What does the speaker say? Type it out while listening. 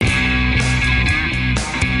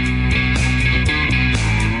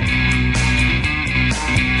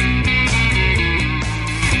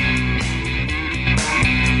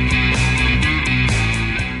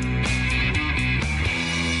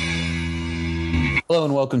Hello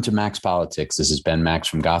and welcome to Max Politics. This is Ben Max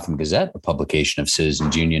from Gotham Gazette, a publication of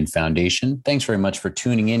Citizens Union Foundation. Thanks very much for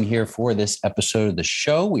tuning in here for this episode of the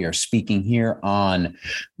show. We are speaking here on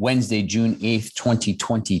Wednesday, June 8th,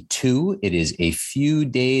 2022. It is a few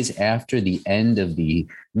days after the end of the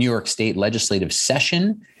New York State legislative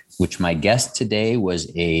session, which my guest today was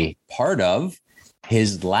a part of,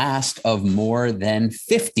 his last of more than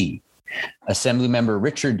 50. Assemblymember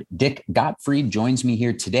Richard Dick Gottfried joins me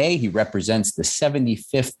here today. He represents the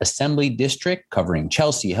 75th Assembly District, covering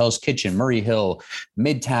Chelsea, Hell's Kitchen, Murray Hill,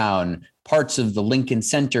 Midtown, parts of the Lincoln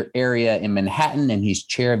Center area in Manhattan, and he's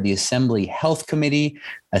chair of the Assembly Health Committee.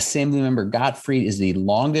 Assemblymember Gottfried is the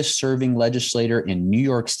longest serving legislator in New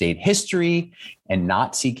York State history and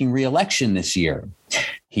not seeking re-election this year.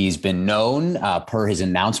 He's been known, per his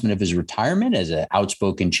announcement of his retirement, as an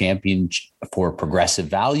outspoken champion for progressive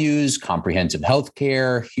values, comprehensive health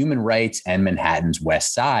care, human rights, and Manhattan's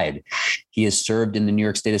West Side. He has served in the New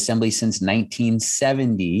York State Assembly since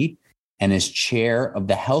 1970 and is chair of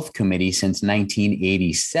the Health Committee since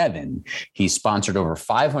 1987. He's sponsored over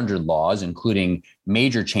 500 laws, including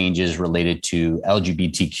major changes related to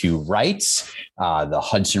LGBTQ rights, the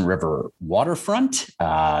Hudson River waterfront,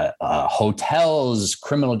 hotels,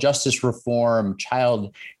 criminal justice reform,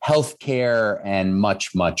 child health care, and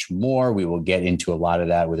much, much more. We will get into a lot of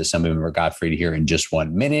that with Assemblymember Gottfried here in just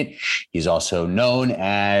 1 minute. He's also known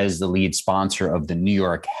as the lead sponsor of the New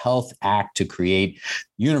York Health Act to create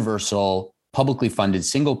universal publicly funded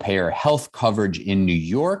single-payer health coverage in New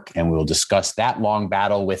York, and we'll discuss that long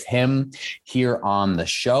battle with him here on the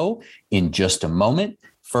show in just a moment.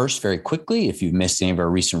 First, very quickly, if you've missed any of our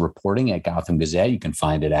recent reporting at Gotham Gazette, you can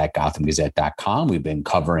find it at gothamgazette.com. We've been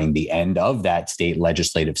covering the end of that state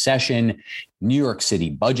legislative session. New York City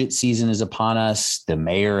budget season is upon us. The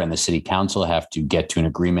mayor and the city council have to get to an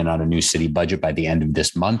agreement on a new city budget by the end of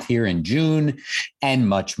this month here in June, and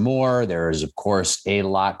much more. There is, of course, a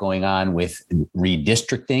lot going on with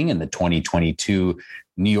redistricting and the 2022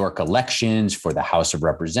 New York elections for the House of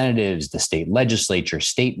Representatives, the state legislature,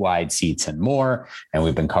 statewide seats, and more. And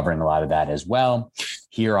we've been covering a lot of that as well.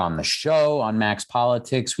 Here on the show on Max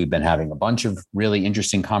Politics, we've been having a bunch of really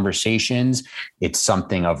interesting conversations. It's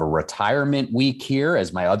something of a retirement week here,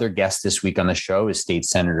 as my other guest this week on the show is State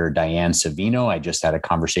Senator Diane Savino. I just had a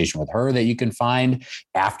conversation with her that you can find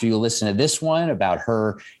after you listen to this one about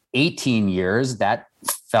her 18 years. That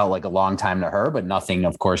felt like a long time to her, but nothing,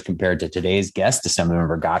 of course, compared to today's guest,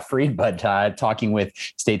 Assemblymember Gottfried. But talking with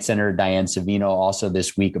State Senator Diane Savino also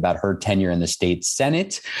this week about her tenure in the state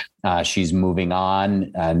Senate. She's moving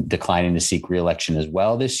on and declining to seek re-election as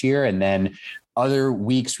well this year. And then other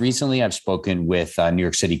weeks recently, I've spoken with New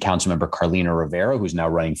York City Councilmember Carlina Rivera, who's now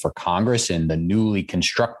running for Congress in the newly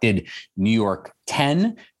constructed New York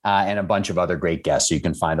 10, and a bunch of other great guests. So you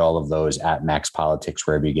can find all of those at Max Politics,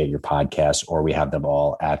 wherever you get your podcasts, or we have them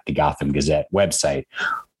all at the Gotham Gazette website.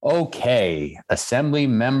 Okay, Assembly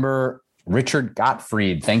Member Richard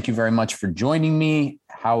Gottfried, thank you very much for joining me.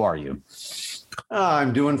 How are you?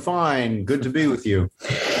 I'm doing fine. Good to be with you.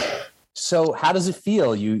 So how does it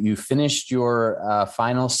feel? You finished your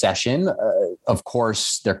final session. Of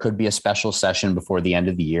course, there could be a special session before the end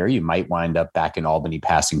of the year. You might wind up back in Albany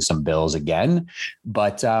passing some bills again.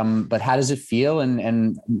 But how does it feel?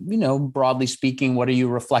 And you know, broadly speaking, what are you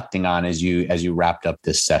reflecting on as you wrapped up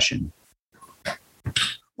this session?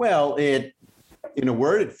 Well, in a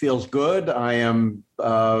word, it feels good. I am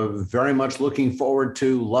very much looking forward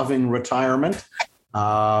to loving retirement.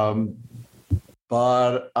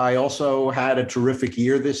 But I also had a terrific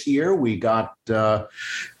year this year. We got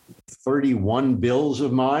 31 bills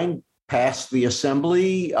of mine passed the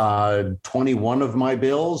Assembly. 21 of my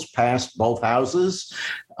bills passed both houses.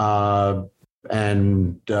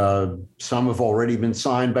 And some have already been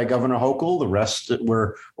signed by Governor Hochul. The rest that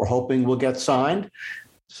we're hoping will get signed.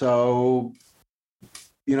 So,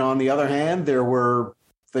 you know, on the other hand, there were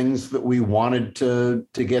things that we wanted to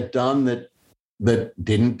get done that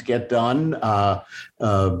didn't get done.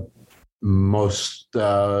 Most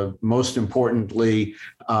importantly,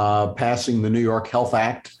 passing the New York Health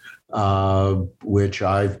Act, which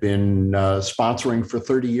I've been sponsoring for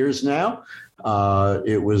 30 years now.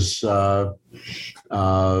 It was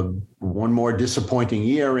one more disappointing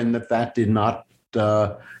year in that did not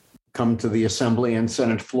come to the Assembly and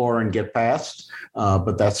Senate floor and get passed,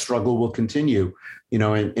 but that struggle will continue. You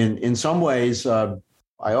know, in some ways,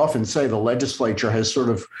 I often say the legislature has sort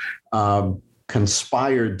of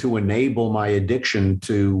conspired to enable my addiction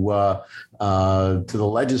to the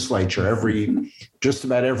legislature. Just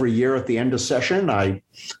about every year at the end of session, I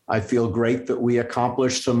feel great that we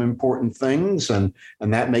accomplished some important things, and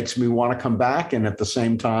that makes me want to come back. And at the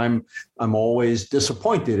same time, I'm always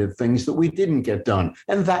disappointed at things that we didn't get done,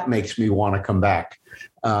 and that makes me want to come back.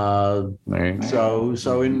 So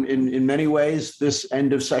in many ways, this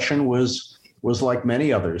end of session was like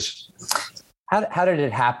many others. How did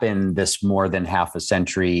it happen this more than half a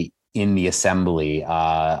century in the assembly?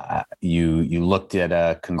 You looked at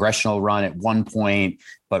a congressional run at one point,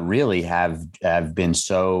 but really have been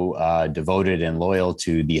so devoted and loyal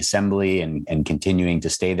to the assembly and continuing to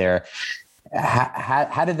stay there.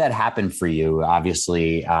 How did that happen for you?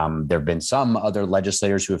 Obviously, there have been some other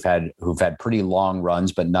legislators who've had pretty long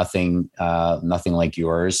runs, but nothing like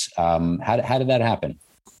yours. How did that happen?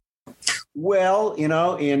 Well,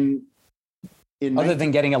 other than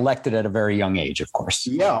getting elected at a very young age, of course.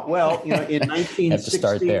 Yeah, well, in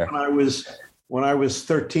 1960, when I was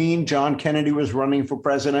 13, John Kennedy was running for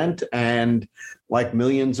president, and like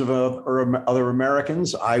millions of other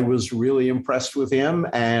Americans, I was really impressed with him,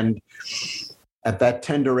 and at that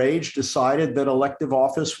tender age, decided that elective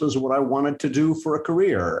office was what I wanted to do for a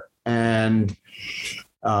career. And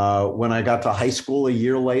when I got to high school a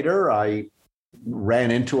year later, I ran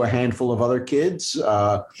into a handful of other kids,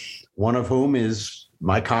 one of whom is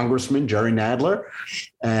my congressman, Jerry Nadler.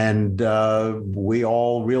 And we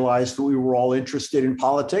all realized that we were all interested in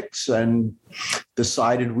politics and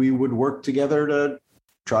decided we would work together to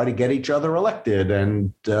try to get each other elected.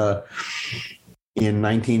 And in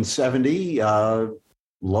 1970,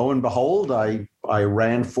 lo and behold, I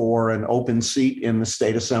ran for an open seat in the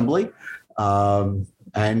state assembly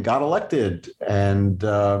and got elected. And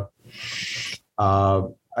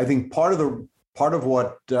I think part of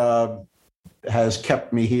what has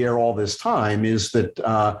kept me here all this time is that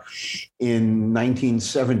in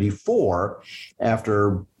 1974,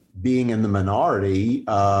 after being in the minority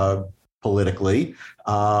politically,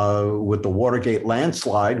 with the Watergate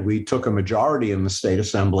landslide, we took a majority in the state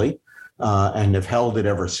assembly and have held it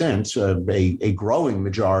ever since, a growing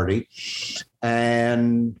majority.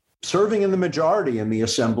 And serving in the majority in the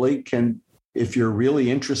assembly can, if you're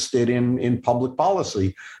really interested in public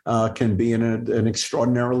policy, can be an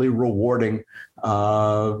extraordinarily rewarding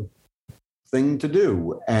thing to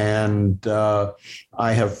do. And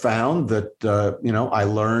I have found that, I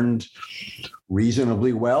learned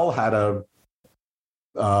reasonably well how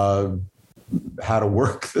to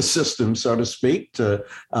work the system, so to speak, to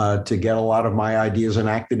get a lot of my ideas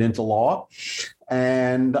enacted into law.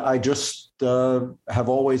 And I just have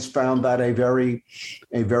always found that a very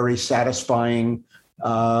satisfying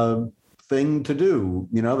thing to do.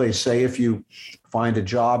 They say if you find a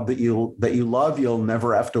job that you love, you'll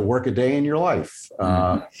never have to work a day in your life.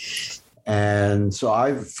 And so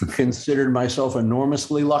I've considered myself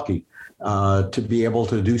enormously lucky to be able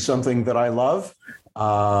to do something that I love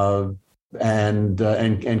and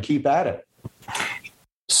keep at it.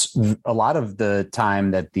 A lot of the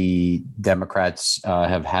time that the Democrats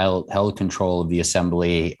have held control of the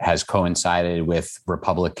assembly has coincided with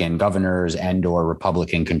Republican governors and/or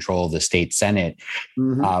Republican control of the state Senate.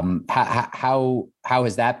 Mm-hmm. How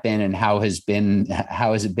has that been, and how has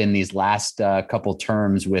it been these last couple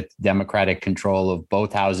terms with Democratic control of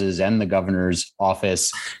both houses and the governor's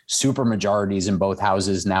office, super majorities in both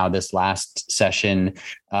houses now this last session?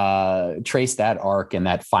 Trace that arc and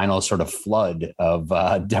that final sort of flood of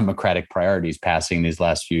Democratic priorities passing these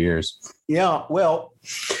last few years. Yeah, well,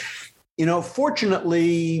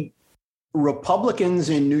 fortunately, Republicans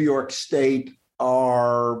in New York State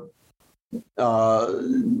are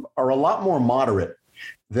a lot more moderate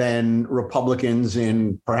than Republicans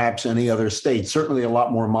in perhaps any other state. Certainly a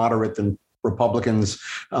lot more moderate than Republicans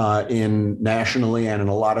in nationally and in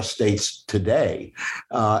a lot of states today.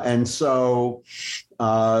 And so,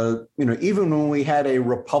 even when we had a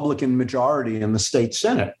Republican majority in the state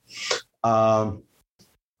Senate,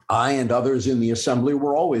 I and others in the assembly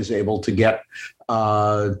were always able to get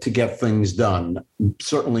things done.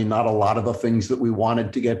 Certainly not a lot of the things that we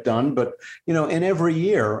wanted to get done, but in every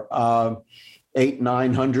year, 800,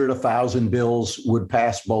 900, 1,000 bills would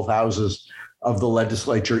pass both houses of the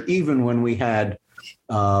legislature, even when we had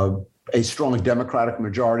a strong Democratic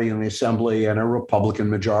majority in the assembly and a Republican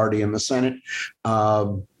majority in the Senate.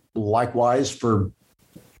 Likewise, for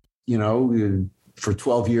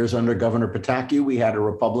 12 years under Governor Pataki, we had a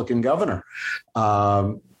Republican governor.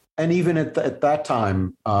 And even at that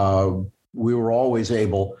time, we were always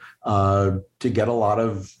able to get a lot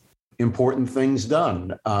of important things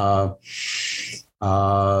done.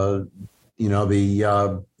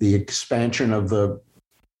 the expansion of the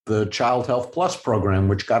Child Health Plus program,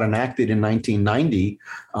 which got enacted in 1990.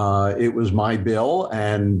 It was my bill,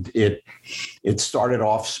 and it started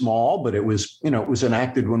off small, but it was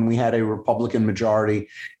enacted when we had a Republican majority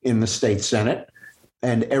in the state Senate,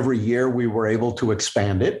 and every year we were able to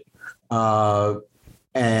expand it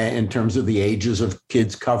in terms of the ages of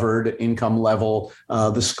kids covered, income level,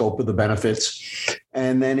 the scope of the benefits,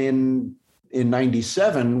 and then in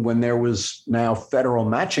 97, when there was now federal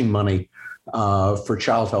matching money for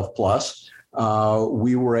Child Health Plus,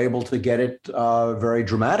 we were able to get it very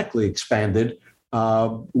dramatically expanded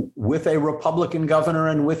with a Republican governor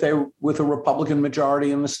and with a Republican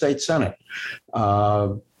majority in the state Senate.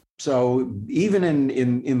 So even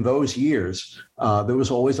in those years, there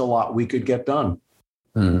was always a lot we could get done.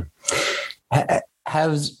 I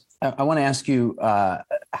want to ask you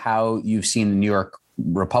how you've seen the New York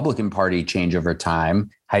Republican Party change over time,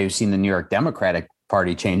 how you've seen the New York Democratic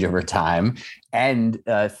Party change over time, and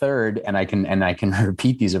third, and I can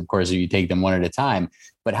repeat these, of course, if you take them one at a time,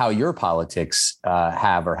 but how your politics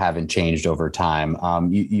have or haven't changed over time.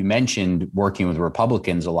 You mentioned working with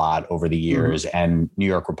Republicans a lot over the years, and New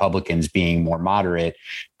York Republicans being more moderate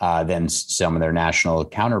than some of their national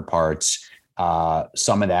counterparts.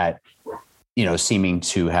 Some of that, seeming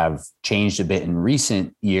to have changed a bit in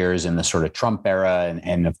recent years in the sort of Trump era.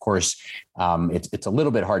 And of course, it's a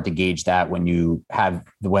little bit hard to gauge that when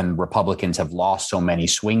Republicans have lost so many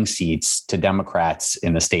swing seats to Democrats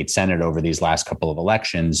in the state Senate over these last couple of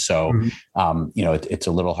elections. So, it's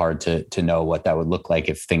a little hard to know what that would look like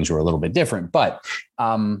if things were a little bit different. But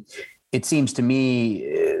it seems to me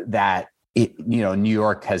that New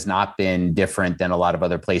York has not been different than a lot of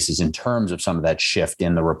other places in terms of some of that shift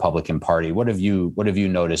in the Republican Party. What have you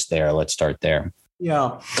noticed there? Let's start there.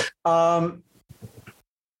 Yeah. I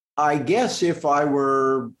guess if I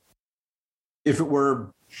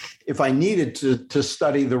needed to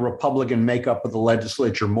study the Republican makeup of the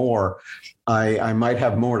legislature more, I might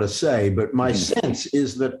have more to say. But my sense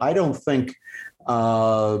is that I don't think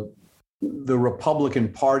the Republican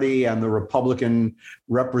Party and the Republican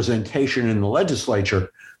representation in the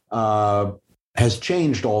legislature has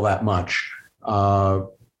changed all that much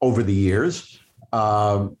over the years.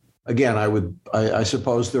 Again, I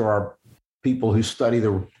suppose there are people who study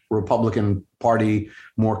the Republican Party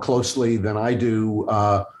more closely than I do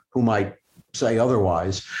who might say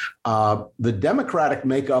otherwise. The Democratic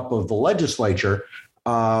makeup of the legislature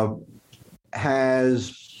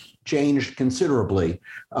has changed considerably,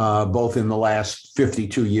 both in the last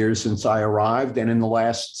 52 years since I arrived and in the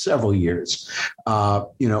last several years.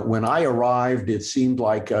 When I arrived, it seemed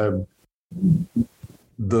like an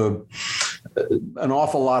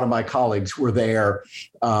awful lot of my colleagues were there,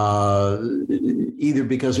 either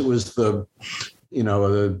because it was the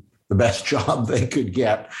best job they could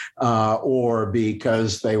get, or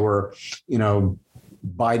because they were,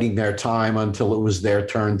 biding their time until it was their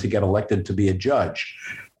turn to get elected to be a judge.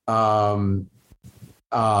 Or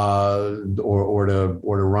to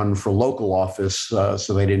run for local office,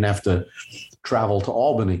 so they didn't have to travel to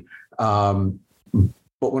Albany. But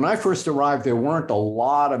when I first arrived, there weren't a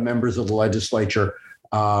lot of members of the legislature,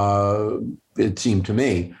 it seemed to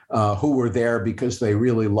me, who were there because they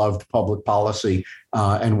really loved public policy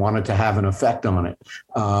and wanted to have an effect on it.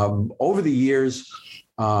 Over the years,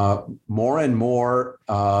 more and more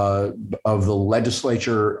of the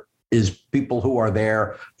legislature is people who are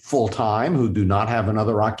there full time, who do not have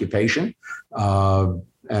another occupation. And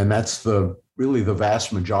that's really the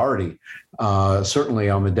vast majority, certainly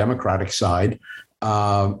on the Democratic side.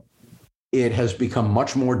 It has become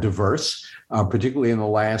much more diverse, particularly in the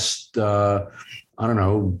last, 5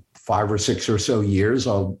 or 6 or so years.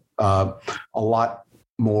 A lot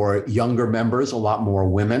more younger members, a lot more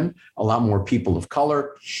women, a lot more people of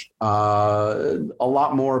color, a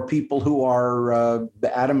lot more people who are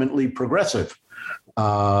adamantly progressive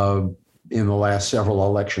in the last several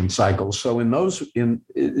election cycles. So in those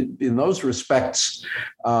respects,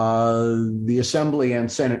 the Assembly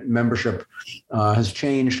and Senate membership has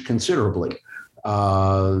changed considerably,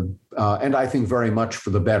 and I think very much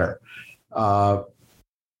for the better. My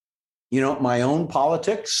own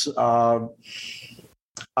politics,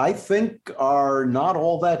 I think, are not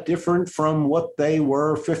all that different from what they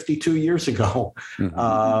were 52 years ago.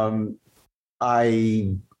 Mm-hmm.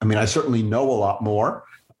 I certainly know a lot more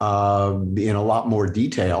in a lot more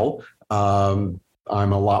detail. I'm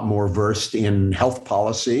a lot more versed in health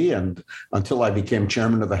policy, and until I became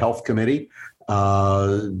chairman of the health committee,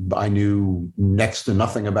 I knew next to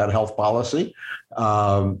nothing about health policy.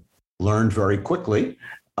 Learned very quickly,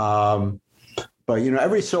 but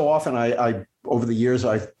every so often, I over the years,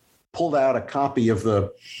 I pulled out a copy of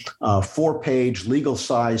the 4-page legal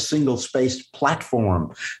size single spaced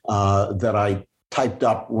platform that I typed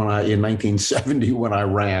up in 1970 when I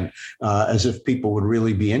ran, as if people would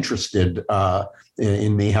really be interested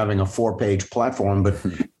in me having a 4-page platform. But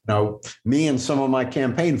me and some of my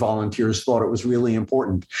campaign volunteers thought it was really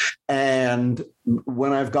important. And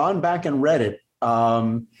when I've gone back and read it,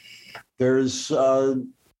 there's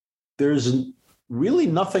really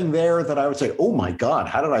nothing there that I would say, oh my God,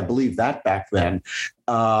 how did I believe that back then?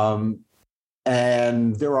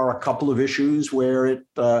 And there are a couple of issues where it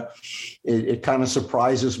kind of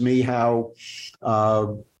surprises me how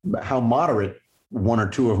moderate one or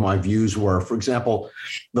two of my views were. For example,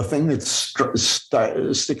 the thing that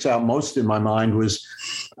sticks out most in my mind was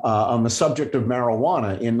on the subject of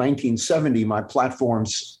marijuana. In 1970, my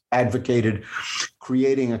platforms advocated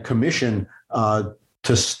creating a commission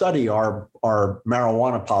to study our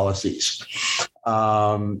marijuana policies. By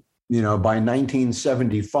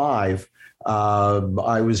 1975,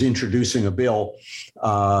 I was introducing a bill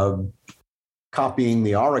copying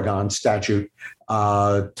the Oregon statute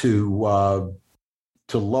to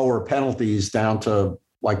lower penalties down to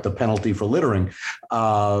like the penalty for littering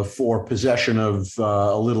for possession of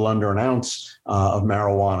a little under an ounce of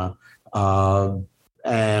marijuana.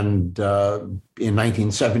 And in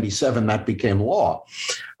 1977, that became law.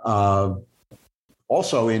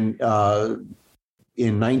 Also in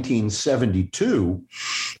 1972,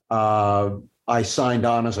 I signed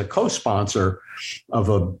on as a co-sponsor of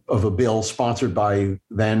a bill sponsored by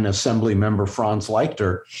then Assembly member Franz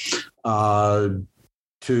Leichter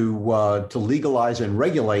to legalize and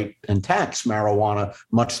regulate and tax marijuana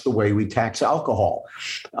much the way we tax alcohol.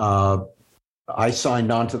 I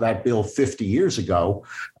signed on to that bill 50 years ago,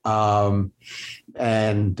 and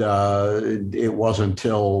it wasn't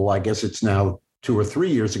until, I guess it's now 2 or 3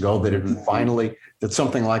 years ago, that that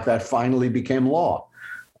something like that finally became law.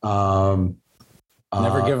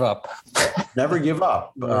 Never give up. Never give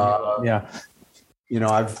up. Yeah.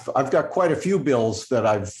 I've got quite a few bills that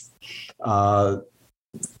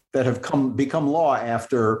that have become law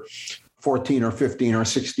after 14 or 15 or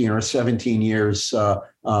 16 or 17 years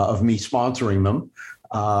of me sponsoring them.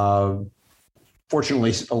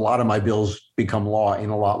 Fortunately, a lot of my bills become law in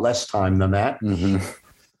a lot less time than that. Mm-hmm.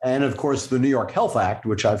 And of course, the New York Health Act,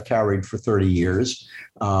 which I've carried for 30 years,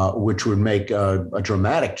 which would make a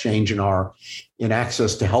dramatic change in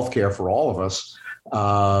access to healthcare for all of us,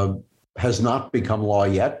 has not become law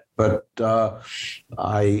yet. But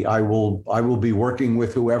I will be working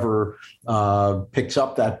with whoever picks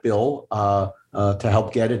up that bill to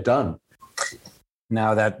help get it done.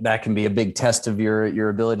 Now that can be a big test of your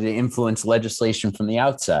ability to influence legislation from the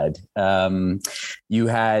outside. You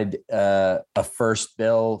had a first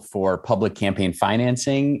bill for public campaign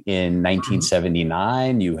financing in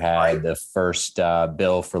 1979. You had the first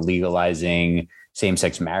bill for legalizing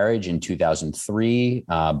same-sex marriage in 2003.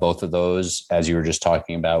 Both of those, as you were just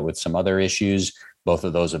talking about with some other issues, both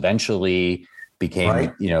of those eventually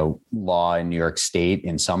became, law in New York State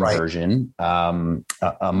in some version,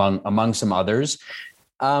 among some others.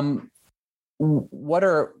 What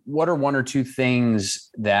are one or two things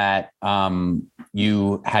that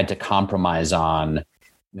you had to compromise on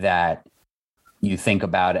that you think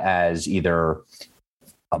about as either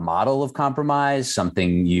a model of compromise,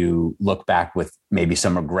 something you look back with maybe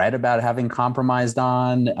some regret about having compromised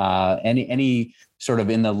on, any sort of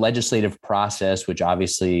in the legislative process, which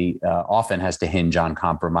obviously often has to hinge on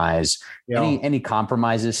compromise. Yeah. Any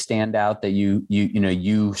compromises stand out that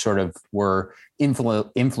you sort of were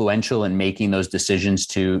influential in making those decisions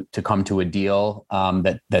to come to a deal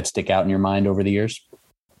that stick out in your mind over the years?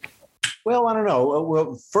 Well, I don't know.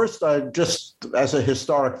 Well, first, just as a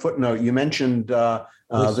historic footnote, you mentioned the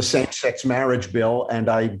same-sex marriage bill, and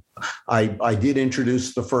I did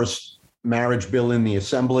introduce the first marriage bill in the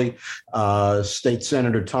Assembly. State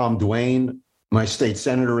Senator Tom Duane, my state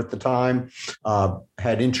senator at the time,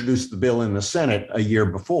 had introduced the bill in the Senate a year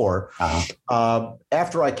before. Uh-huh.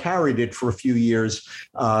 After I carried it for a few years,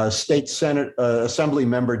 State Senate Assembly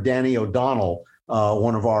member Danny O'Donnell,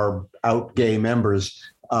 one of our out gay members,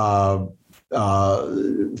 felt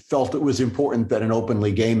it was important that an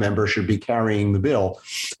openly gay member should be carrying the bill.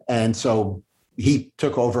 And so he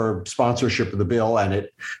took over sponsorship of the bill, and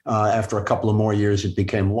it, after a couple of more years, it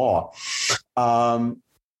became law.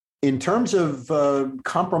 In terms of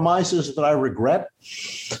compromises that I regret,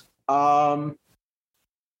 I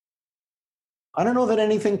don't know that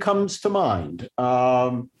anything comes to mind.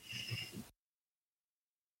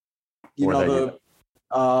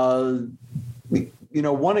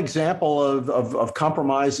 one example of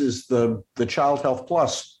compromise is the Child Health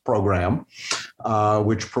Plus program,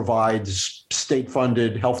 which provides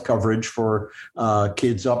state-funded health coverage for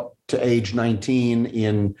kids up to age 19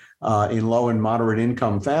 in low and moderate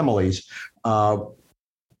income families.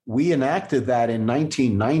 We enacted that in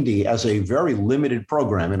 1990 as a very limited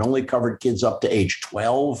program. It only covered kids up to age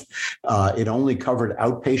 12. It only covered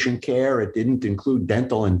outpatient care. It didn't include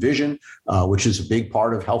dental and vision, which is a big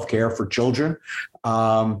part of healthcare for children.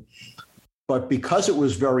 But because it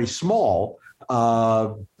was very small,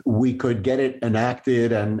 we could get it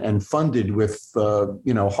enacted and funded with,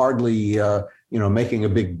 hardly, making a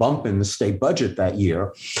big bump in the state budget that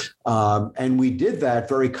year. And we did that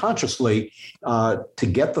very consciously to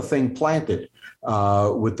get the thing planted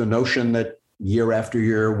with the notion that year after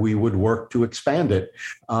year we would work to expand it.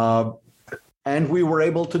 And we were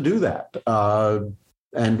able to do that.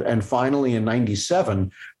 And finally, in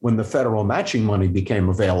 97, when the federal matching money became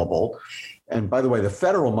available, and by the way, the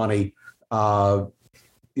federal money,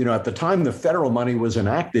 at the time the federal money was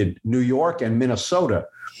enacted, New York and Minnesota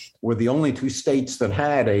were the only two states that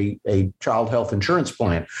had a child health insurance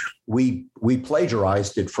plan. We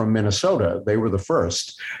plagiarized it from Minnesota. They were the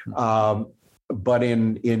first. But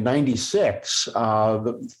in 96,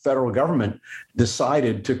 the federal government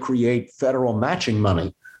decided to create federal matching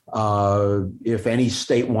money if any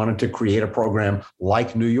state wanted to create a program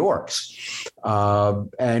like New York's.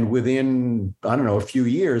 And within, a few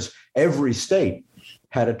years, every state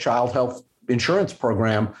had a child health insurance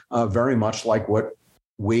program very much like what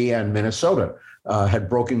we and Minnesota had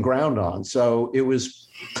broken ground on. So it was,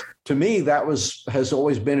 to me, has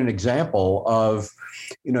always been an example of,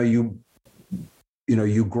 you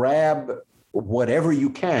grab whatever you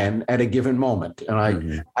can at a given moment.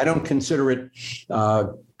 And I don't consider it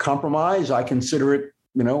compromise. I consider it,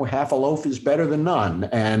 half a loaf is better than none.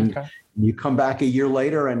 And you come back a year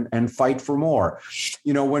later and fight for more.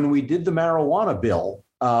 When we did the marijuana bill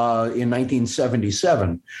in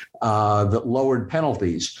 1977 that lowered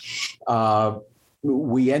penalties,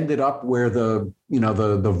 we ended up where the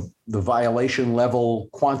violation level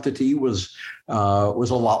quantity was a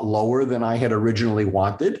lot lower than I had originally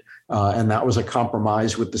wanted, and that was a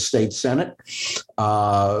compromise with the state Senate.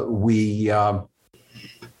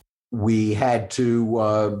 We had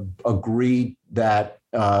to agree that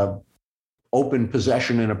open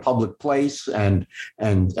possession in a public place and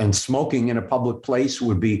smoking in a public place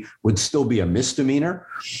would still be a misdemeanor,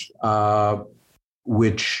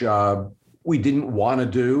 which we didn't want to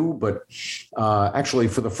do, but actually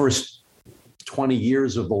for the first 20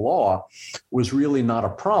 years of the law was really not a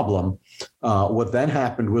problem. What then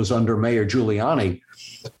happened was under Mayor Giuliani,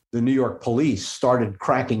 the New York police started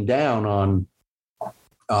cracking down on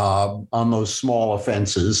those small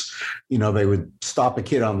offenses. They would stop a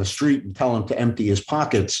kid on the street and tell him to empty his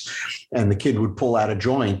pockets, and the kid would pull out a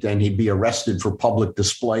joint and he'd be arrested for public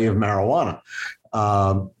display of marijuana.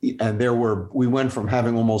 And we went from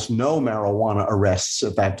having almost no marijuana arrests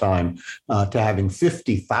at that time to having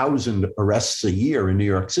 50,000 arrests a year in New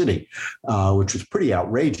York City, which was pretty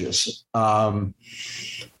outrageous. And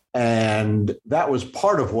that was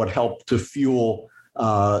part of what helped to fuel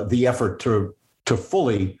the effort to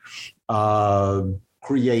fully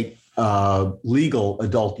create legal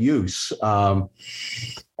adult use. And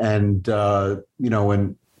when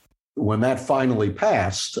that finally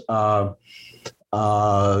passed, we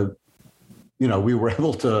were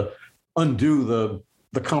able to undo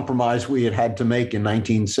the compromise we had to make in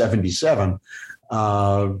 1977.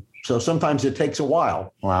 So sometimes it takes a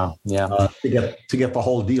while. Wow. Yeah. To get the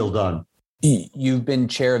whole deal done. You've been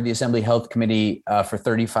chair of the Assembly Health Committee for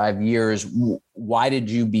 35 years. Why did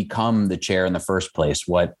you become the chair in the first place?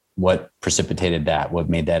 What precipitated that? What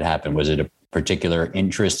made that happen? Was it a particular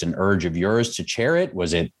interest and urge of yours to chair it?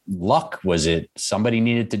 Was it luck? Was it somebody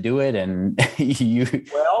needed to do it and you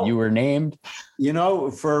were named?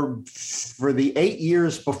 For the 8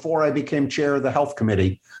 years before I became chair of the Health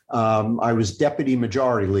Committee, I was deputy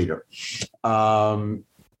majority leader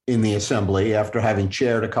in the Assembly after having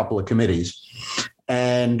chaired a couple of committees.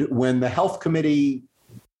 And when the Health Committee,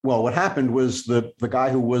 what happened was the guy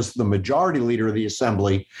who was the majority leader of the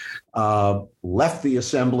Assembly left the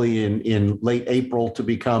Assembly in late April to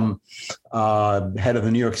become head of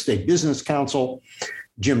the New York State Business Council.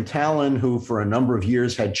 Jim Talon, who for a number of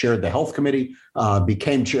years had chaired the Health Committee,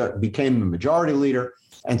 became the majority leader.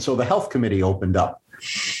 And so the Health Committee opened up.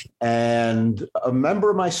 And a member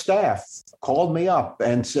of my staff called me up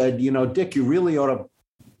and said, Dick, you really ought to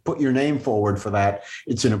put your name forward for that.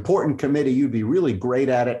 It's an important committee. You'd be really great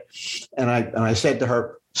at it. And I said to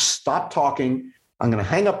her, stop talking. I'm going to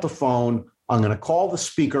hang up the phone. I'm going to call the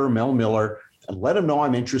speaker, Mel Miller, and let him know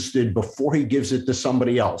I'm interested before he gives it to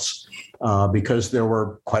somebody else, because there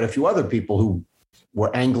were quite a few other people who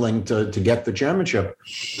were angling to get the chairmanship.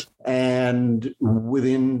 And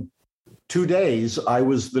within 2 days, I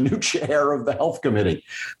was the new chair of the health committee.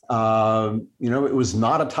 It was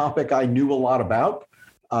not a topic I knew a lot about.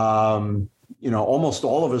 Almost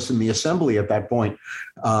all of us in the assembly at that point,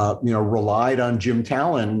 relied on Jim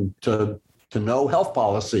Talon to know health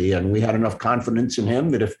policy. And we had enough confidence in him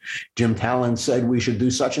that if Jim Talon said we should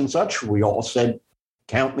do such and such, we all said,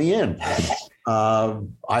 count me in.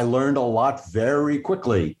 I learned a lot very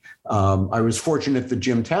quickly. I was fortunate that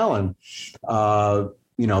Jim Talon,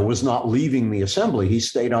 was not leaving the assembly. He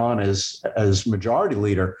stayed on as majority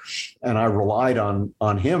leader, and I relied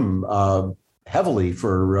on him heavily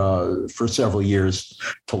for several years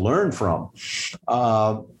to learn from.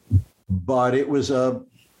 But it was a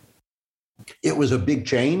big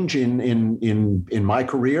change in my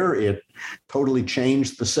career. It totally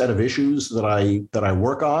changed the set of issues that I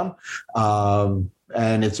work on,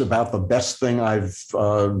 and it's about the best thing I've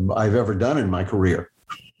ever done in my career.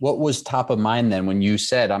 What was top of mind then when you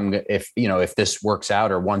said, if this works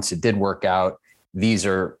out, or once it did work out, these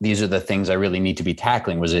are the things I really need to be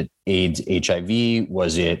tackling? Was it AIDS, HIV?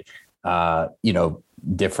 Was it,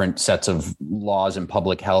 different sets of laws and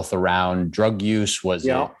public health around drug use? Was it?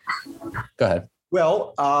 Go ahead.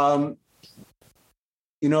 Well, I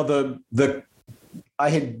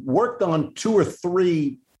had worked on 2 or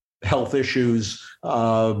 3 health issues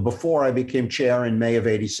before I became chair in May of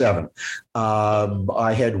 '87.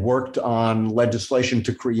 I had worked on legislation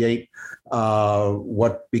to create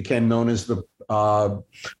what became known as the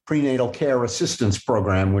Prenatal Care Assistance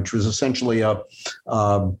Program, which was essentially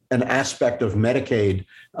an aspect of Medicaid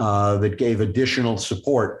that gave additional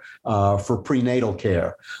support for prenatal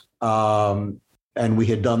care. And we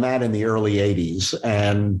had done that in the early '80s.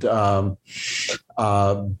 And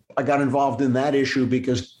I got involved in that issue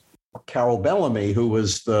because Carol Bellamy, who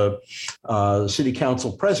was the city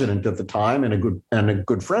council president at the time and a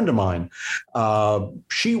good friend of mine,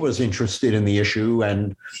 she was interested in the issue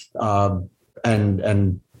and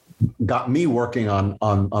got me working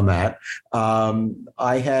on that.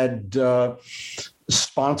 I had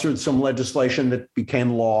sponsored some legislation that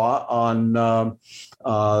became law on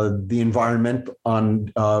the environment,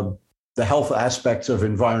 on the health aspects of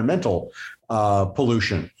environmental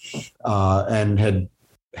pollution, and had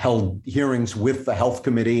held hearings with the Health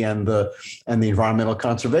Committee and the Environmental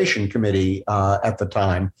Conservation Committee at the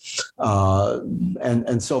time.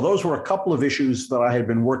 And so those were a couple of issues that I had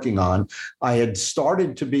been working on. I had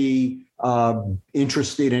started to be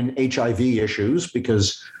interested in HIV issues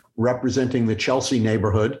because representing the Chelsea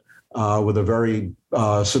neighborhood with a very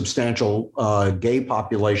substantial gay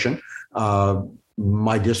population,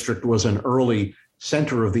 my district was an early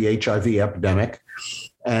center of the HIV epidemic.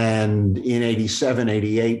 And in '87,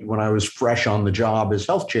 '88, when I was fresh on the job as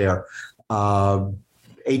health chair,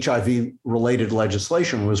 HIV-related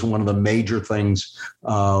legislation was one of the major things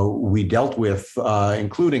we dealt with,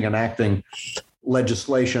 including enacting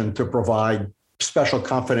legislation to provide special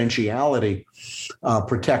confidentiality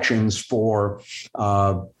protections for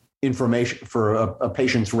information for a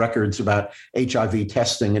patient's records about HIV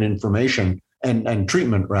testing and information and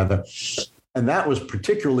treatment, rather. And that was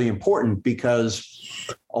particularly important because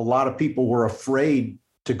a lot of people were afraid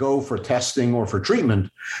to go for testing or for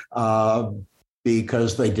treatment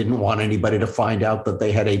because they didn't want anybody to find out that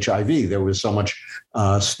they had HIV. There was so much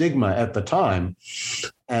stigma at the time.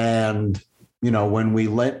 And, when we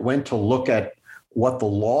went to look at what the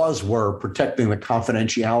laws were protecting the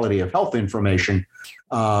confidentiality of health information,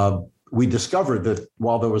 we discovered that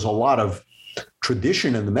while there was a lot of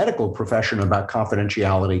tradition in the medical profession about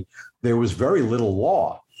confidentiality, there was very little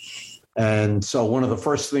law. And so one of the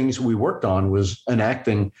first things we worked on was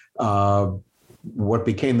enacting what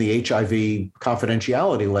became the HIV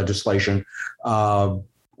confidentiality legislation,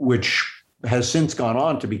 which has since gone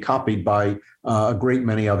on to be copied by a great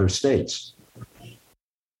many other states.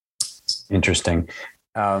 Interesting.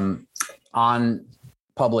 On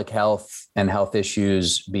public health and health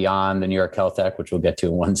issues beyond the New York Health Act, which we'll get to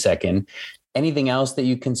in one second, anything else that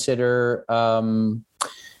you consider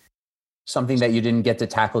something that you didn't get to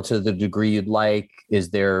tackle to the degree you'd like?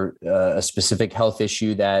 Is there a specific health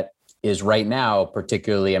issue that is right now,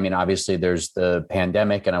 particularly, obviously there's the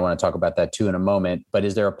pandemic, and I want to talk about that too in a moment, but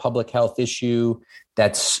is there a public health issue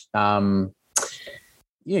that's,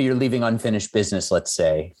 you're leaving unfinished business, let's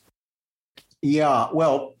say? Yeah,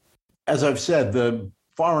 well, as I've said,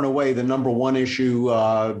 far and away, the number one issue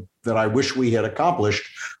that I wish we had accomplished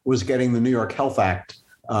was getting the New York Health Act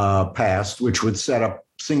passed, which would set up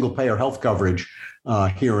single-payer health coverage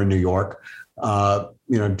here in New York.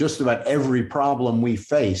 Just about every problem we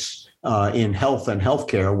face in health and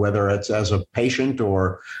healthcare, whether it's as a patient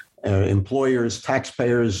or employers,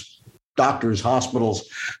 taxpayers, doctors, hospitals,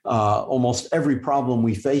 almost every problem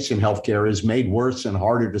we face in healthcare is made worse and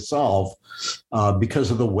harder to solve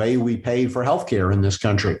because of the way we pay for healthcare in this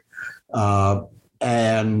country.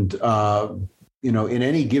 In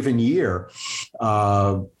any given year,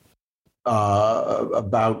 about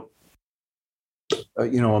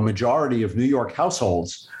a majority of New York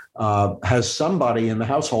households has somebody in the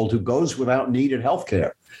household who goes without needed health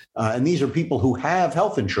care. And these are people who have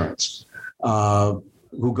health insurance,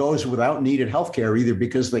 who goes without needed health care, either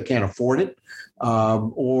because they can't afford it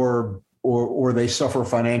or they suffer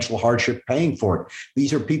financial hardship paying for it.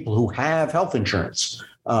 These are people who have health insurance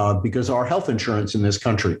because our health insurance in this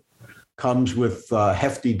country comes with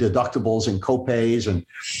hefty deductibles and copays, and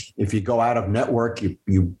if you go out of network,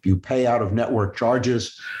 you pay out of network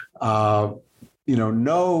charges. No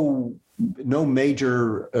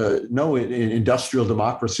major, no industrial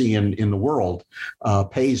democracy in the world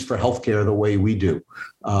pays for healthcare the way we do,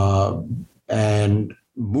 and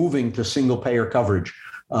moving to single payer coverage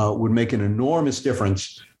would make an enormous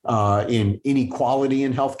difference in inequality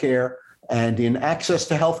in healthcare and in access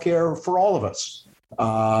to healthcare for all of us.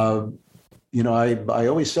 I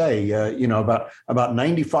always say, about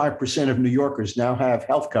 95% of New Yorkers now have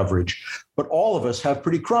health coverage, but all of us have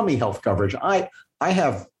pretty crummy health coverage. I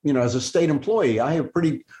have, as a state employee, I have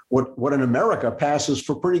what in America passes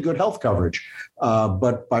for pretty good health coverage.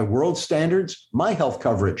 But by world standards, my health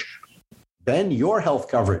coverage, Ben, your health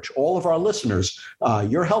coverage, all of our listeners,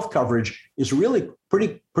 your health coverage is really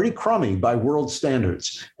pretty crummy by world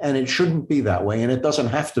standards. And it shouldn't be that way. And it doesn't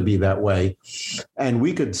have to be that way. And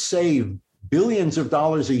we could save billions of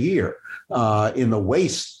dollars a year in the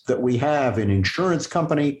waste that we have in insurance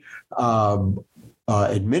company,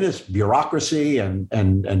 bureaucracy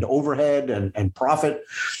and overhead and profit.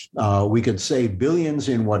 We could save billions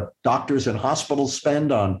in what doctors and hospitals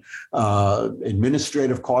spend on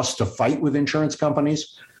administrative costs to fight with insurance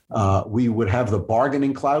companies. We would have the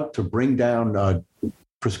bargaining clout to bring down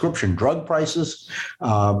prescription drug prices.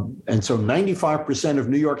 And so 95% of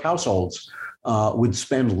New York households would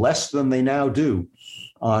spend less than they now do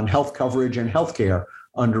on health coverage and health care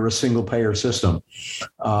under a single payer system.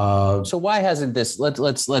 So why hasn't this?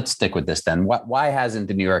 Let's stick with this then. Why hasn't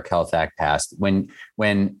the New York Health Act passed? When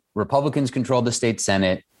Republicans controlled the state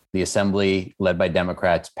Senate, the Assembly, led by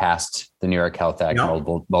Democrats, passed the New York Health Act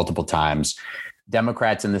multiple times.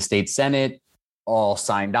 Democrats in the state Senate all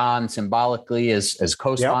signed on symbolically as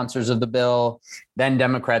co-sponsors of the bill. Then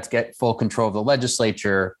Democrats get full control of the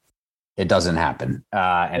legislature. It doesn't happen.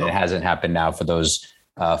 And it hasn't happened now for those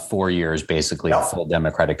 4 years, basically, of full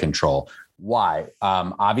Democratic control. Why?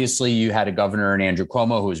 Obviously, you had a governor in Andrew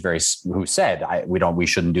Cuomo who said we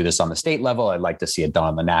shouldn't do this on the state level. I'd like to see it done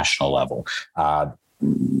on the national level.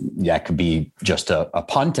 That could be just a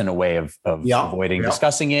punt and a way of avoiding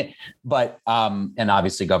discussing it. But and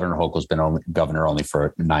obviously, Governor Hochul's been governor only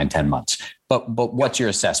for 9-10 months. But what's your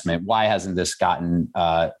assessment? Why hasn't this gotten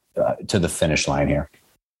to the finish line here?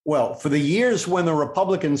 Well, for the years when the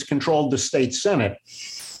Republicans controlled the state Senate,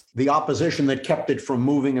 the opposition that kept it from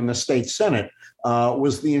moving in the state Senate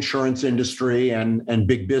was the insurance industry and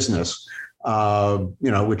big business,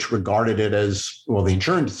 which regarded it as, well, the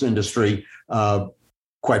insurance industry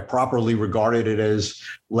quite properly regarded it as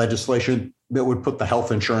legislation that would put the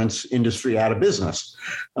health insurance industry out of business.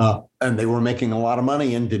 And they were making a lot of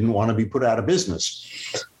money and didn't want to be put out of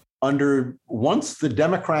business. Once the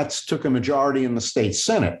Democrats took a majority in the state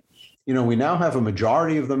Senate, we now have a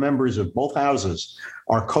majority of the members of both houses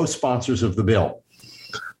are co-sponsors of the bill.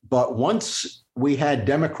 But once we had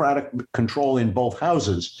Democratic control in both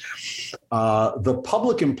houses, the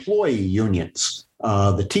public employee unions,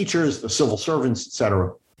 the teachers, the civil servants, et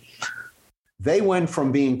cetera, they went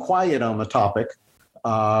from being quiet on the topic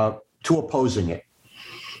to opposing it.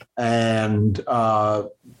 And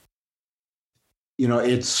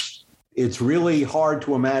it's really hard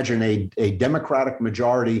to imagine a Democratic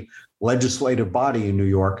majority legislative body in New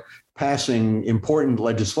York passing important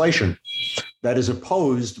legislation that is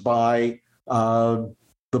opposed by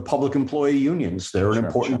the public employee unions. They're an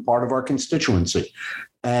important part of our constituency.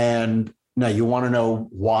 And now you want to know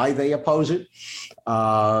why they oppose it?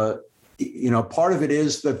 Part of it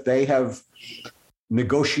is that they have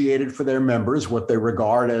negotiated for their members what they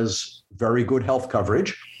regard as very good health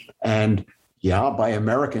coverage. And by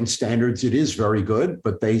American standards, it is very good,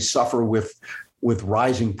 but they suffer with with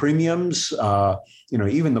rising premiums.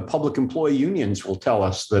 Even the public employee unions will tell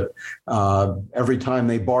us that every time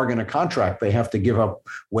they bargain a contract, they have to give up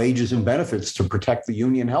wages and benefits to protect the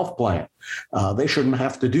union health plan. They shouldn't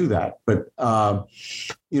have to do that, but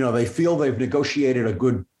they feel they've negotiated a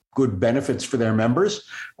good benefits for their members,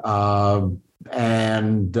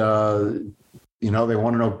 and they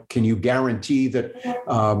want to know, can you guarantee that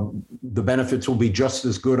the benefits will be just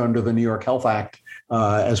as good under the New York Health Act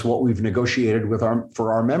as what we've negotiated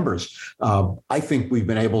for our members? I think we've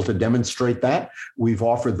been able to demonstrate that. We've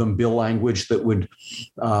offered them bill language that would,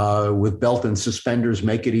 with belt and suspenders,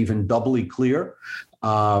 make it even doubly clear.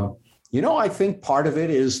 I think part of it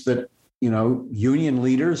is that, union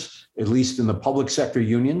leaders, at least in the public sector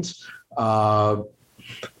unions,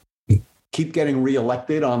 keep getting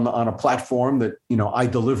reelected on a platform that, I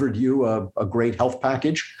delivered you a great health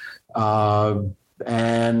package.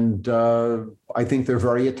 And I think they're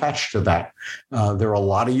very attached to that. There are a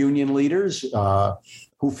lot of union leaders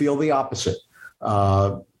who feel the opposite.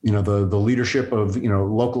 The leadership of,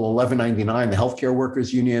 Local 1199, the Healthcare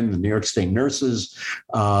Workers Union, the New York State Nurses,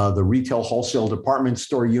 the Retail Wholesale Department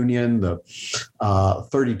Store Union, the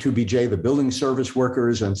 32BJ, the Building Service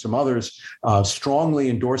Workers, and some others strongly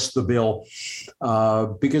endorsed the bill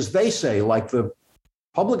because they say, like the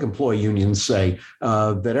public employee unions say,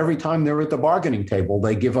 that every time they're at the bargaining table,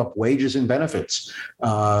 they give up wages and benefits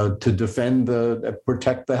to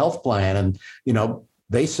protect the health plan. And,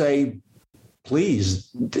 they say,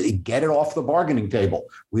 please get it off the bargaining table.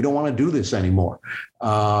 We don't want to do this anymore.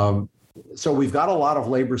 So we've got a lot of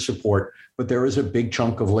labor support, but there is a big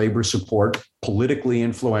chunk of labor support, politically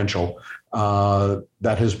influential,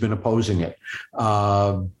 that has been opposing it.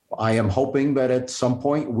 I am hoping that at some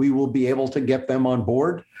point we will be able to get them on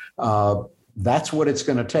board. That's what it's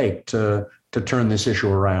going to take to turn this issue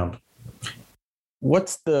around.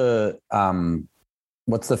 What's the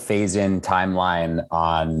phase-in timeline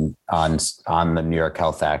on the New York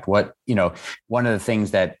Health Act? One of the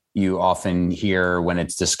things that you often hear when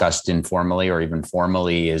it's discussed informally or even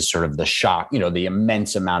formally is sort of the shock, the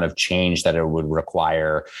immense amount of change that it would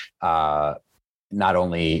require, not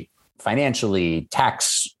only financially,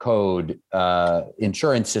 tax code,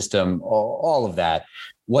 insurance system, all of that.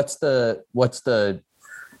 What's the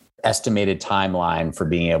estimated timeline for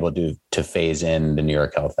being able to phase in the New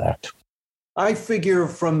York Health Act? I figure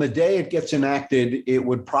from the day it gets enacted, it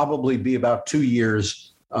would probably be about 2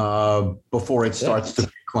 years before it starts to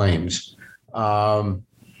pay claims.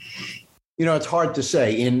 It's hard to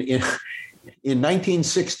say. In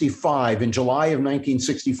 1965, in July of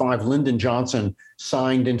 1965, Lyndon Johnson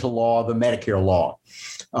signed into law the Medicare law,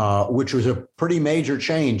 which was a pretty major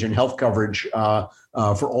change in health coverage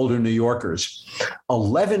for older New Yorkers.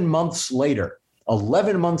 11 months later,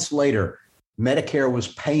 Medicare was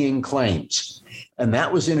paying claims. And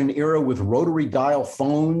that was in an era with rotary dial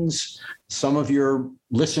phones. Some of your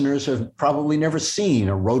listeners have probably never seen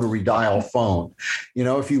a rotary dial phone.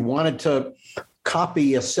 If you wanted to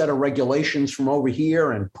copy a set of regulations from over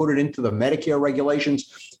here and put it into the Medicare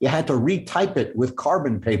regulations, you had to retype it with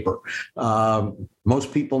carbon paper.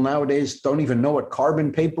 Most people nowadays don't even know what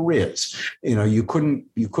carbon paper is. You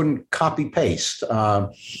couldn't copy paste.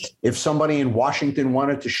 If somebody in Washington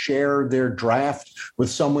wanted to share their draft with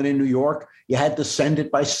someone in New York, you had to send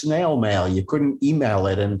it by snail mail. You couldn't email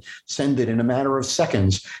it and send it in a matter of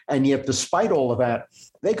seconds. And yet, despite all of that,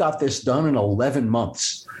 they got this done in 11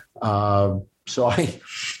 months. So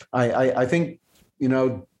I think,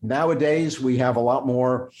 nowadays we have a lot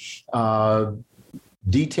more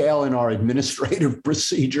detail in our administrative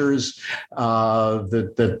procedures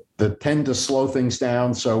that tend to slow things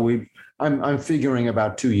down. So I'm figuring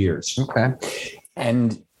about 2 years. Okay.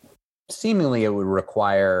 And seemingly it would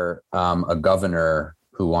require a governor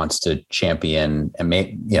who wants to champion and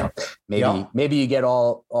maybe you get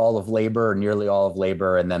all of labor or nearly all of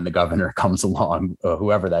labor, and then the governor comes along,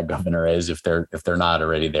 whoever that governor is, if they're not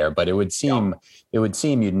already there. But it would seem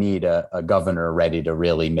you'd need a governor ready to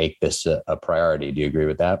really make this a priority. Do you agree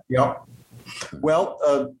with that? Yeah.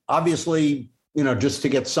 Well, obviously, just to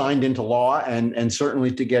get signed into law and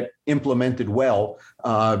certainly to get implemented well,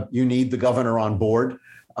 you need the governor on board.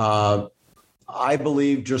 I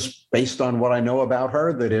believe, just based on what I know about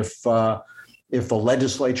her, that if the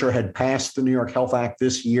legislature had passed the New York Health Act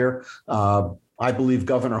this year, I believe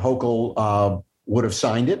Governor Hochul would have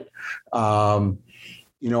signed it.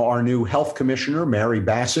 Our new health commissioner, Mary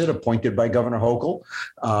Bassett, appointed by Governor Hochul,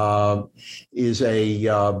 is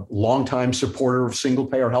a longtime supporter of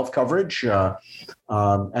single-payer health coverage.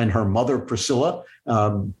 And her mother, Priscilla,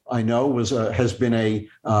 I know has been a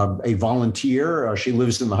volunteer. She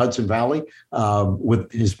lives in the Hudson Valley.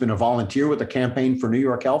 Has been a volunteer with the Campaign for New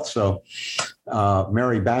York Health. So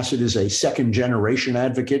Mary Bassett is a second generation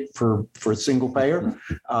advocate for single payer.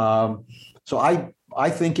 So I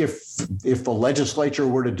think if the legislature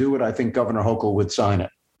were to do it, I think Governor Hochul would sign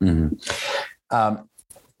it. Mm-hmm.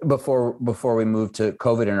 Before we move to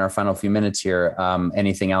COVID in our final few minutes here,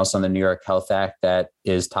 anything else on the New York Health Act that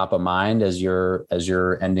is top of mind as you're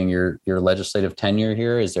ending your legislative tenure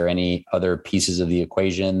here? Is there any other pieces of the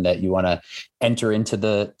equation that you want to enter into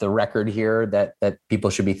the record here that people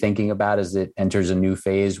should be thinking about as it enters a new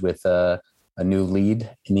phase with a new lead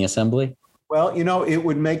in the Assembly? Well, it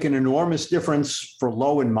would make an enormous difference for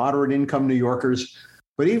low and moderate income New Yorkers,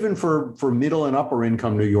 but even for middle and upper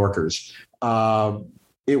income New Yorkers.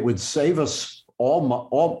 It would save us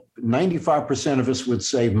all 95% of us would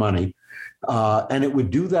save money. And it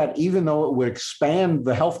would do that even though it would expand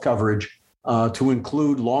the health coverage to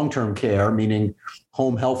include long-term care, meaning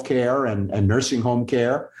home health care and nursing home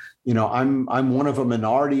care. I'm one of a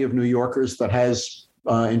minority of New Yorkers that has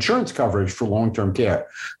insurance coverage for long-term care.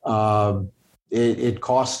 It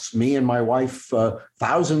costs me and my wife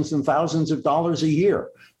thousands and thousands of dollars a year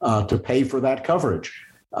to pay for that coverage.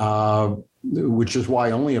 Which is why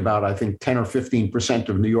only about, I think, 10 or 15%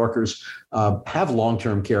 of New Yorkers have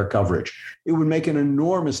long-term care coverage. It would make an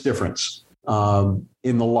enormous difference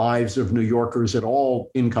in the lives of New Yorkers at all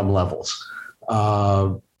income levels.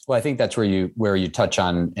 Well, I think that's where you touch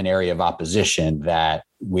on an area of opposition that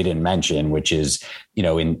we didn't mention, which is,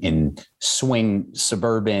 in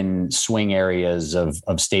suburban swing areas of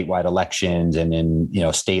statewide elections and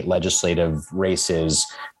in, state legislative races,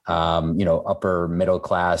 upper middle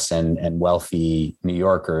class and wealthy New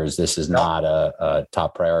Yorkers, this is not a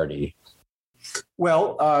top priority.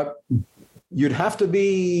 Well, you'd have to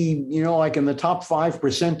be, like in the top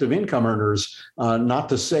 5% of income earners not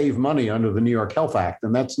to save money under the New York Health Act.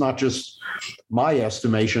 And that's not just my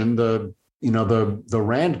estimation. The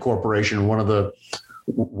Rand Corporation, one of the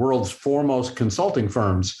world's foremost consulting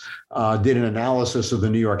firms, did an analysis of the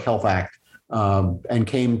New York Health Act and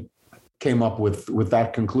came up with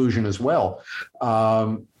that conclusion as well.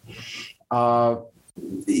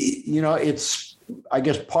 It's, I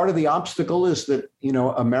guess, part of the obstacle is that,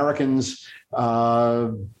 Americans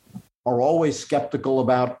are always skeptical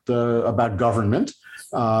about government.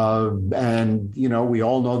 And, we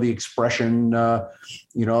all know the expression,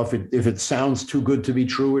 if it sounds too good to be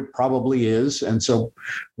true, it probably is. And so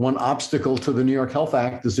one obstacle to the New York Health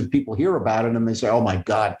Act is that people hear about it and they say, oh, my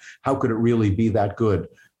God, how could it really be that good?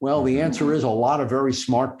 Well, the answer is a lot of very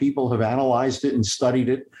smart people have analyzed it and studied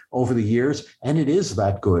it over the years, and it is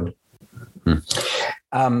that good.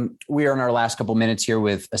 We are in our last couple minutes here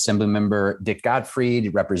with Assemblymember Dick Gottfried. He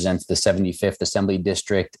represents the 75th Assembly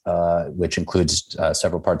District, which includes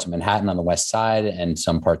several parts of Manhattan on the west side and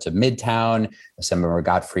some parts of Midtown. Assemblymember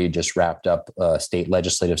Gottfried just wrapped up a state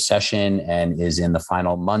legislative session and is in the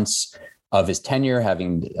final months of his tenure,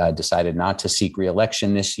 having decided not to seek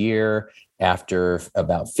re-election this year after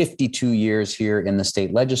about 52 years here in the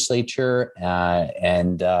state legislature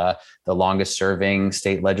and the longest serving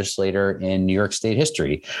state legislator in New York State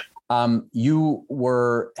history. You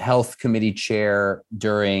were health committee chair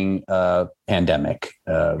during a pandemic,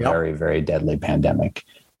 very, very deadly pandemic.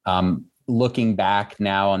 Looking back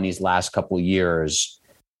now on these last couple of years,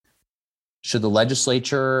 should the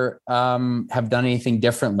legislature have done anything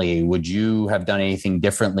differently? Would you have done anything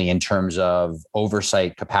differently in terms of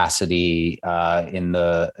oversight capacity in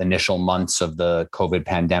the initial months of the COVID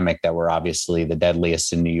pandemic that were obviously the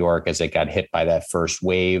deadliest in New York as it got hit by that first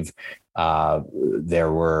wave?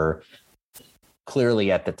 There were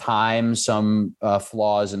clearly at the time some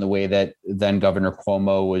flaws in the way that then Governor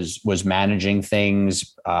Cuomo was managing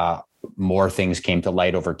things. More things came to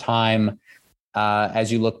light over time.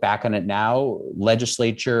 As you look back on it now,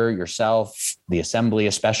 legislature, yourself, the assembly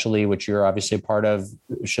especially, which you're obviously a part of,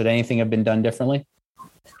 should anything have been done differently?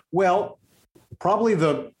 Well, probably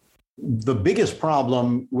the biggest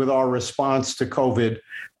problem with our response to COVID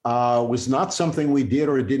was not something we did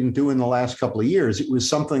or didn't do in the last couple of years. It was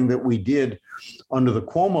something that we did under the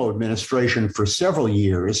Cuomo administration for several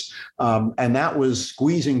years, and that was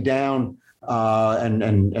squeezing down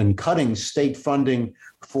and cutting state funding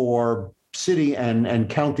for city and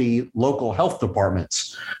county local health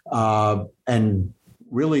departments, and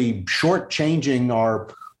really shortchanging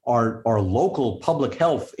our local public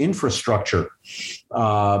health infrastructure.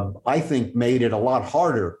 I think made it a lot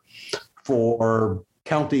harder for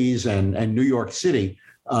counties and New York City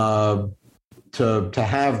to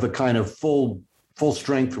have the kind of full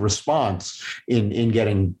strength response in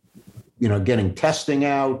getting getting testing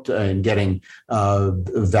out and getting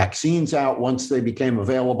vaccines out once they became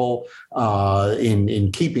available,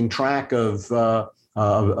 in keeping track of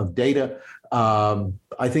data.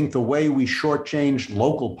 I think the way we shortchanged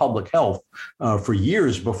local public health for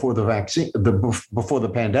years before before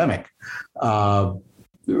the pandemic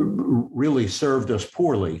really served us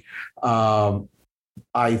poorly.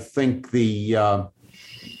 I think the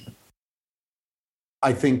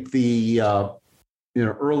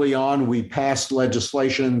early on we passed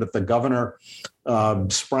legislation that the governor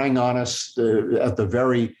sprang on us in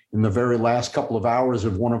the very last couple of hours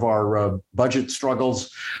of one of our budget struggles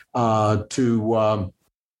to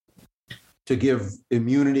give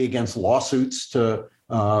immunity against lawsuits to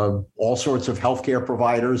all sorts of healthcare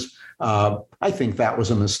providers. I think that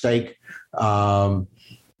was a mistake.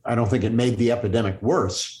 I don't think it made the epidemic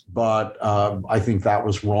worse, but I think that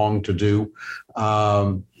was wrong to do.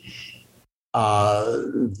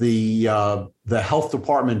 The health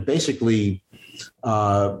department basically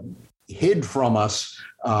hid from us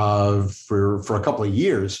for a couple of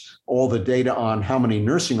years all the data on how many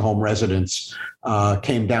nursing home residents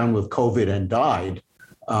came down with COVID and died.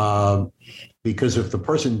 Because if the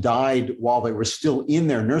person died while they were still in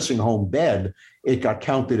their nursing home bed, it got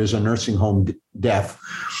counted as a nursing home death.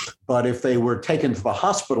 But if they were taken to the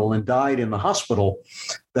hospital and died in the hospital,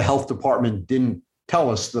 the health department didn't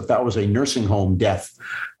tell us that that was a nursing home death.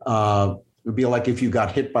 It would be like if you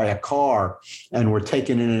got hit by a car and were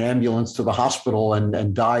taken in an ambulance to the hospital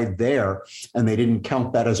and died there, and they didn't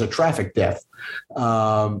count that as a traffic death.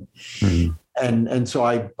 And so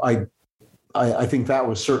I think that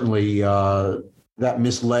was certainly that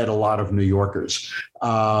misled a lot of New Yorkers.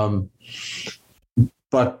 But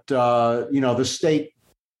the state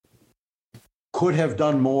could have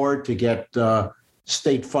done more to get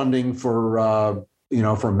state funding for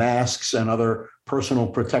masks and other personal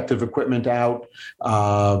protective equipment out.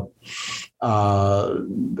 That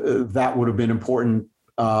would have been important.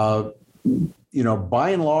 By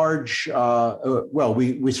and large,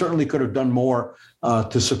 we certainly could have done more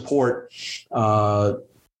to support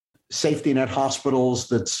safety net hospitals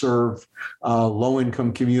that serve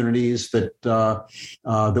low-income communities that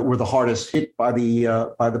were the hardest hit by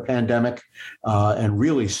the pandemic and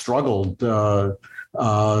really struggled to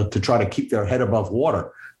try to keep their head above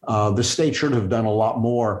water. The state should have done a lot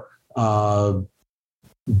more,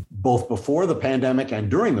 both before the pandemic and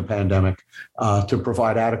during the pandemic, to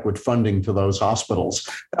provide adequate funding to those hospitals.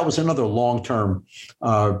 That was another long-term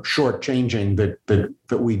shortchanging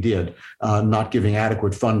that we did, not giving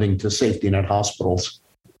adequate funding to safety net hospitals.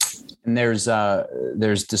 And there's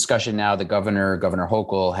discussion now. The Governor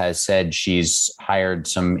Hochul has said she's hired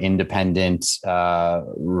some independent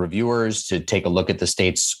reviewers to take a look at the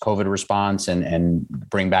state's COVID response and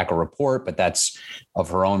bring back a report, but that's of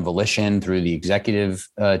her own volition through the executive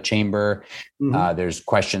chamber. Mm-hmm. There's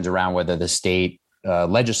questions around whether the state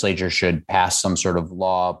legislature should pass some sort of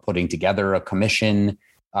law putting together a commission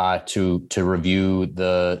to review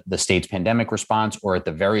the state's pandemic response, or at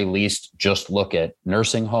the very least, just look at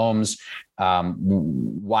nursing homes.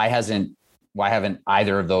 Why haven't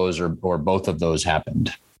either of those or both of those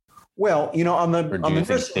happened? Well, on the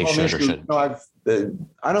nursing home issue,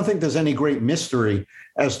 I don't think there's any great mystery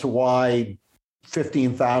as to why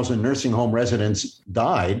 15,000 nursing home residents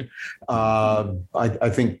died. I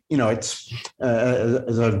think, it's,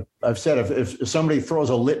 as I've said, if somebody throws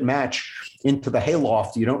a lit match into the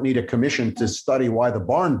hayloft, you don't need a commission to study why the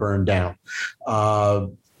barn burned down.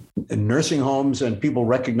 Nursing homes, and people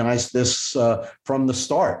recognize this from the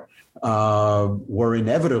start, were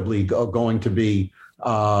inevitably going to be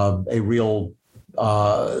a real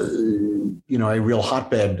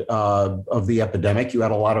hotbed of the epidemic. You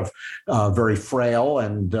had a lot of very frail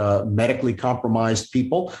and medically compromised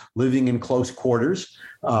people living in close quarters,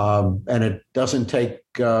 and it doesn't take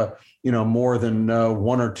more than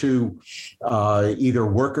one or two either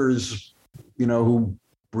workers who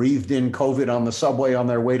breathed in COVID on the subway on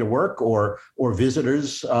their way to work, or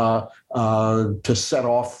visitors to set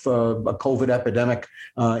off a COVID epidemic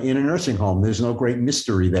in a nursing home. There's no great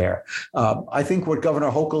mystery there. I think what Governor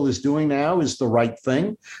Hochul is doing now is the right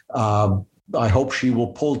thing. I hope she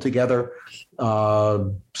will pull together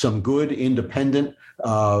some good independent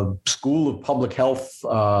School of Public Health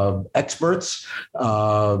experts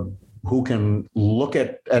who can look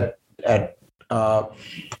at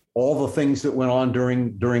all the things that went on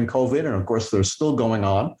during COVID, and of course they're still going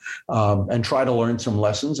on, and try to learn some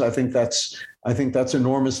lessons. I think that's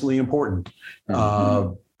enormously important,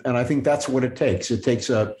 and I think that's what it takes.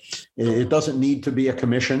 It doesn't need to be a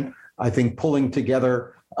commission. I think pulling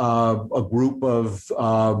together a group of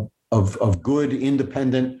of good,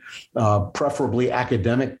 independent, preferably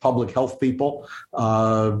academic public health people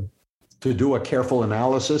to do a careful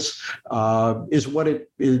analysis is what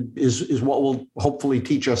will hopefully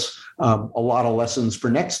teach us a lot of lessons for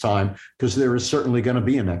next time, because there is certainly going to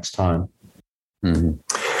be a next time. Mm-hmm.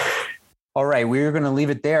 All right, we're going to leave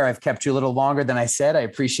it there. I've kept you a little longer than I said. I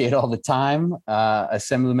appreciate all the time.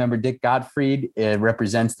 Assemblymember Dick Gottfried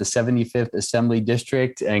represents the 75th Assembly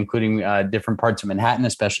District, including different parts of Manhattan,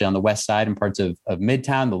 especially on the west side and parts of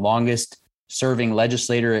Midtown, the longest serving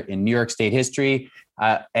legislator in New York State history.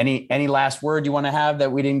 Any last word you want to have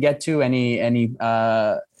that we didn't get to? Any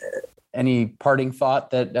parting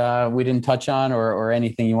thought that we didn't touch on, or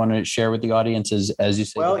anything you want to share with the audience as you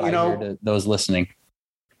say goodbye to those listening?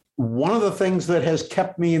 One of the things that has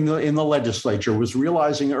kept me in the legislature was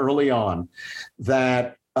realizing early on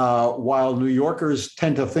that while New Yorkers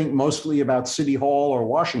tend to think mostly about City Hall or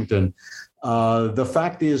Washington, the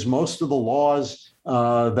fact is most of the laws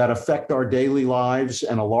that affect our daily lives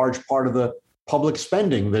and a large part of the public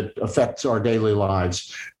spending that affects our daily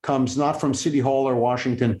lives comes not from City Hall or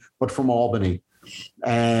Washington, but from Albany.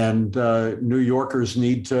 And New Yorkers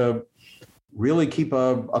need to really keep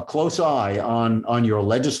a close eye on your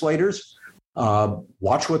legislators,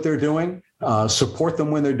 watch what they're doing, support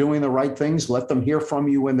them when they're doing the right things, let them hear from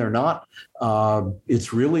you when they're not.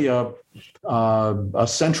 It's really a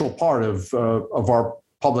central part of our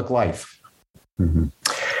public life. Mm-hmm.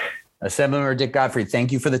 Assemblymember Dick Gottfried,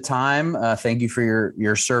 thank you for the time. Thank you for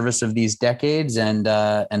your service of these decades, and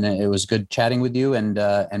it was good chatting with you.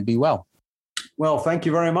 And be well. Well, thank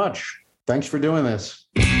you very much. Thanks for doing this.